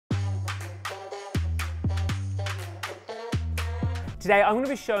Today I'm going to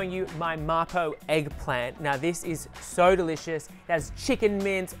be showing you my Mapo eggplant. Now this is so delicious. It has chicken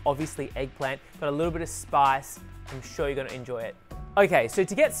mince, obviously eggplant, got a little bit of spice. I'm sure you're going to enjoy it. Okay, so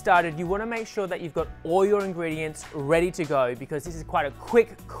to get started, you want to make sure that you've got all your ingredients ready to go because this is quite a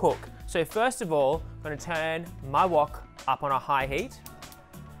quick cook. So first of all, I'm going to turn my wok up on a high heat,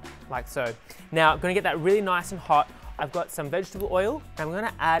 like so. Now I'm going to get that really nice and hot. I've got some vegetable oil. I'm going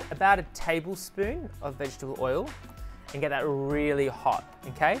to add about a tablespoon of vegetable oil and get that really hot,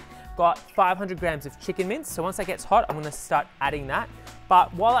 okay? Got 500 grams of chicken mince. So once that gets hot, I'm going to start adding that.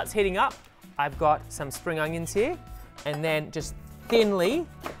 But while that's heating up, I've got some spring onions here and then just thinly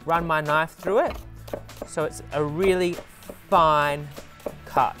run my knife through it. So it's a really fine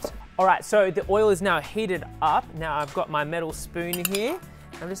cut. All right, so the oil is now heated up. Now I've got my metal spoon here.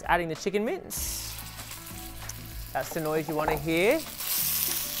 I'm just adding the chicken mince. That's the noise you want to hear.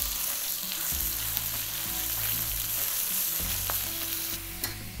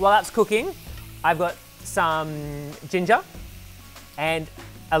 While that's cooking, I've got some ginger and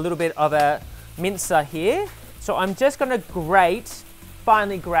a little bit of a mincer here. So I'm just going to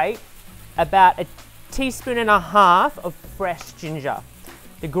finely grate about a teaspoon and a half of fresh ginger.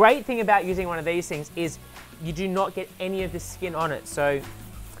 The great thing about using one of these things is you do not get any of the skin on it. So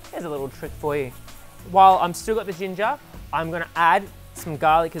here's a little trick for you. While I'm still got the ginger, I'm going to add some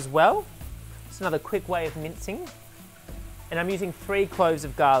garlic as well. It's another quick way of mincing. And I'm using 3 cloves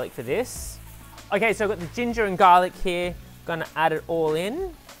of garlic for this. Okay, so I've got the ginger and garlic here. Gonna add it all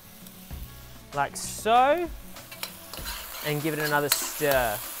in, like so, and give it another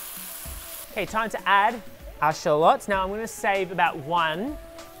stir. Okay, time to add our shallots. Now I'm gonna save about 1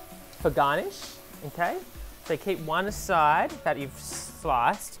 for garnish, okay? So keep 1 aside that you've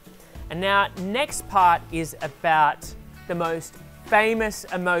sliced. And now, next part is about the most famous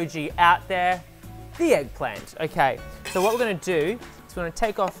emoji out there, the eggplant. Okay, so what we're going to do is we're going to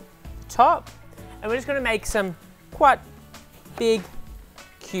take off the top and we're just going to make some quite big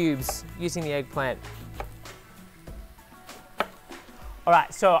cubes using the eggplant. All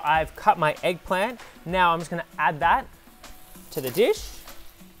right, so I've cut my eggplant. Now I'm just going to add that to the dish.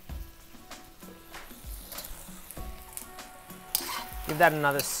 Give that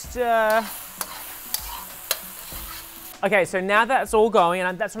another stir. Okay, so now that's all going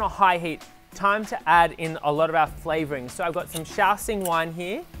and that's on a high heat, time to add in a lot of our flavouring. So I've got some Shaoxing wine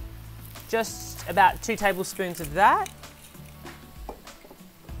here, just about 2 tablespoons of that.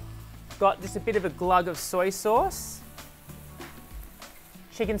 Got just a bit of a glug of soy sauce.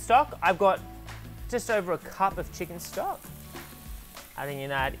 Chicken stock, I've got just over a cup of chicken stock. Adding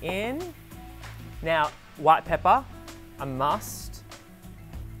that in. Now, white pepper, a must.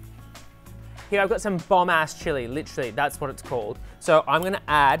 Here I've got some bomb-ass chili, literally, that's what it's called. So I'm gonna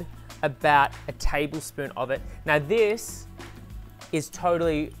add about a tablespoon of it. Now this is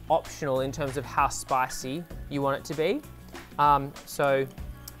totally optional in terms of how spicy you want it to be. So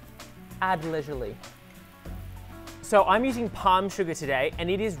add leisurely. So I'm using palm sugar today and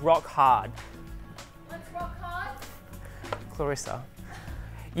it is rock hard. What's rock hard? Clarissa.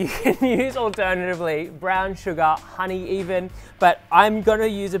 You can use alternatively brown sugar, honey even, but I'm gonna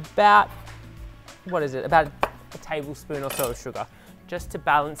use about, what is it, about a tablespoon or so of sugar, just to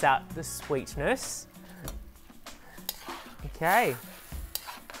balance out the sweetness. Okay.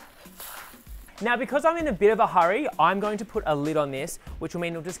 Now, because I'm in a bit of a hurry, I'm going to put a lid on this, which will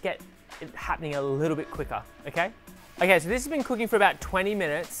mean it'll just get it happening a little bit quicker, okay? Okay, so this has been cooking for about 20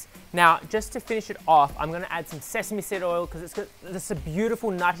 minutes. Now, just to finish it off, I'm gonna add some sesame seed oil because it's got this a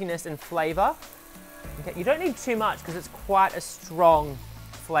beautiful nuttiness and flavor. Okay, you don't need too much because it's quite a strong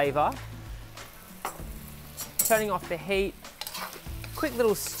flavor. Turning off the heat, quick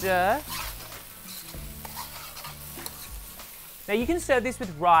little stir. Now you can serve this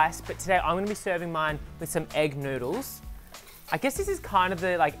with rice, but today I'm going to be serving mine with some egg noodles. I guess this is kind of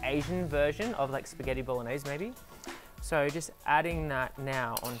the like Asian version of like spaghetti bolognese maybe. So just adding that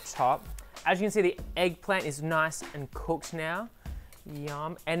now on top. As you can see, the eggplant is nice and cooked now.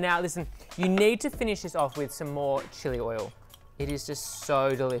 Yum. And now listen, you need to finish this off with some more chili oil. It is just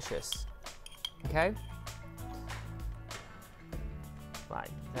so delicious. Okay?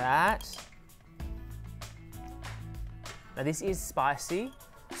 Like that. Now this is spicy,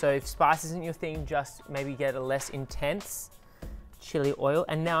 so if spice isn't your thing, just maybe get a less intense chili oil.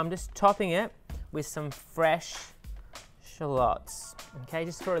 And now I'm just topping it with some fresh shallots. Okay,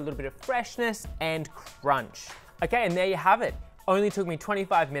 just for a little bit of freshness and crunch. Okay, and there you have it. Only took me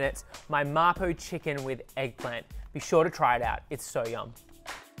 25 minutes, my Mapo chicken with eggplant. Be sure to try it out, it's so yum.